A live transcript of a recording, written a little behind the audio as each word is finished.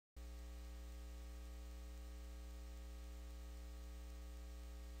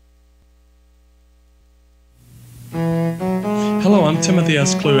Hello, I'm Timothy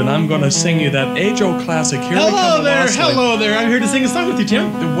S. Klugh, and I'm going to sing you that age-old classic, Here We Come A-Wassailing. Hello there, I'm here to sing a song with you,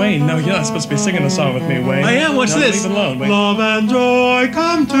 Tim. Wayne, no, you're not supposed to be singing a song with me, Wayne. I am, watch this. Leave it alone, Wayne. Love and joy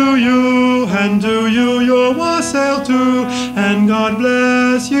come to you, and to you your wassail too, and God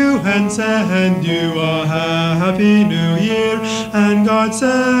bless you and send you a happy new year, and God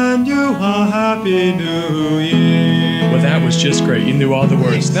send you a happy new year. Well, that was just great. You knew all the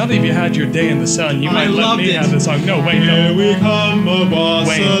words. Now that you've had your day in the sun, you might let me have the song. No, wait, no. Here we come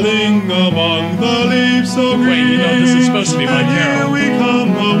a-wassailing among the leaves so green. Wayne, you know this is supposed to be my carol. Here we come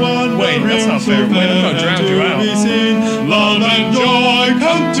a-wandering. Wayne, that's not fair. Wayne, I'm going to drown you out. Love and joy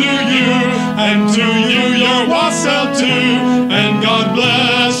come to you, and to you your wassail too, and God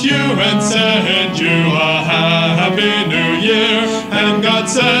bless you and send you a happy new year, and God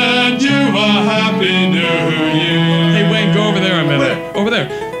send you a happy new year. Hey, Wayne, go over there a minute. Over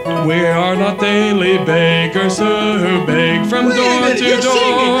there. We are not daily beggars who beg from door to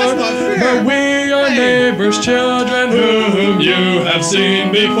door, but we are neighbors' children whom you have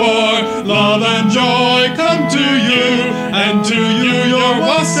seen before. Love and joy come to you, and to you your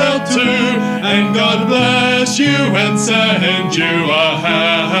wassail too, and God bless you and send you a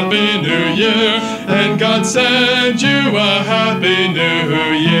happy new year, and God send you a happy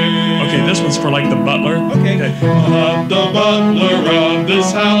new year. Okay, this one's for like the butler. Okay. Let the butler of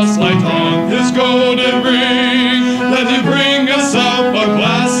this house light on his golden ring. Let him bring us up a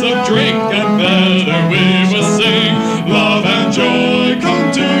glass of drink, and better we will sing. Love and joy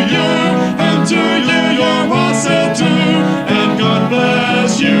come to you, and to you your wassail too, and God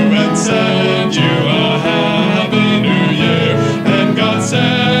bless you and send you a happy new year, and God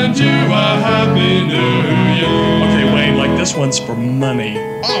send you a happy new year. Okay, Wayne, like this one's for money.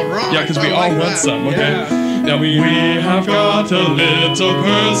 All right. Yeah, because we all want some, okay? Yeah. Now we have got a little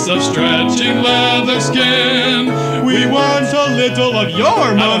purse of stretching leather skin. We want a little of your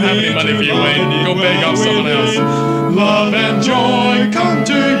money. I don't have any money for you, Wayne. Go beg off someone else. Love and joy come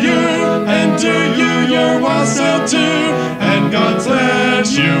to you, and to you your wassail too, and God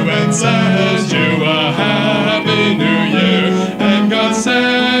bless you and send you a happy new year, and God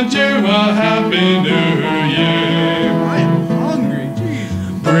send you a happy new year. I'm hungry,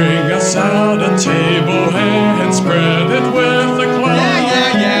 jeez. bring us out a table and spread it with a cloth.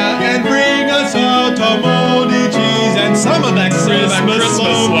 Yeah, and bring us out a moldy cheese and some of that Christmas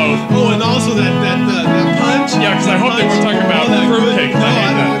loaf. Oh, and also that punch. Yeah, because I hope they were talking about fruitcake.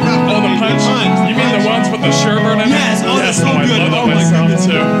 Oh, the punch? You mean the ones with the sherbet in it? Yes, oh, that's so I good. love Oh, that my myself goodness.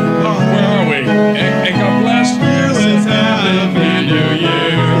 too. Where are we? And God bless you and happy New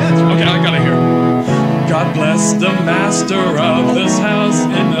Year. Okay, I gotta hear. God bless the master of this house,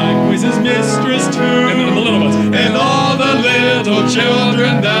 And likewise his mistress too. and the little ones, And all the little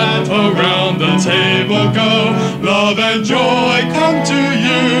children that around the table go. Love and joy come to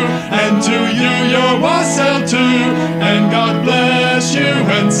you, and to you your wassail too. And God bless you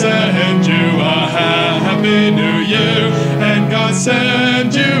and send you a happy new year. And God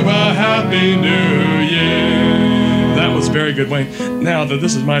send you a happy new year. That was very good, Wayne. Now that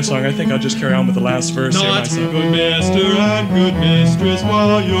this is my song, I think I'll just carry on with the last verse here myself. Good master and good mistress,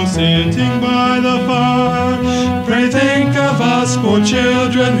 while you're sitting by the fire, pray think of us poor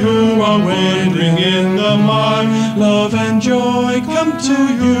children who are wandering in the mire. Love and joy come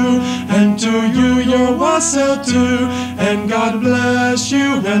to you, and to you your wassail too. And God bless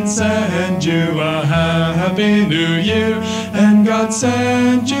you and send you a happy new year. And God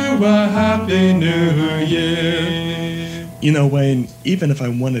send you a happy new year. You know, Wayne, even if I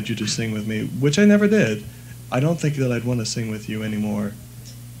wanted you to sing with me, which I never did, I don't think that I'd want to sing with you anymore.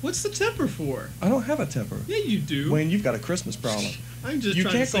 What's the temper for? I don't have a temper. Yeah, you do. Wayne, you've got a Christmas problem. I'm just You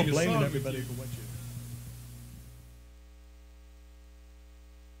trying can't to sing go a blaming song. everybody for what you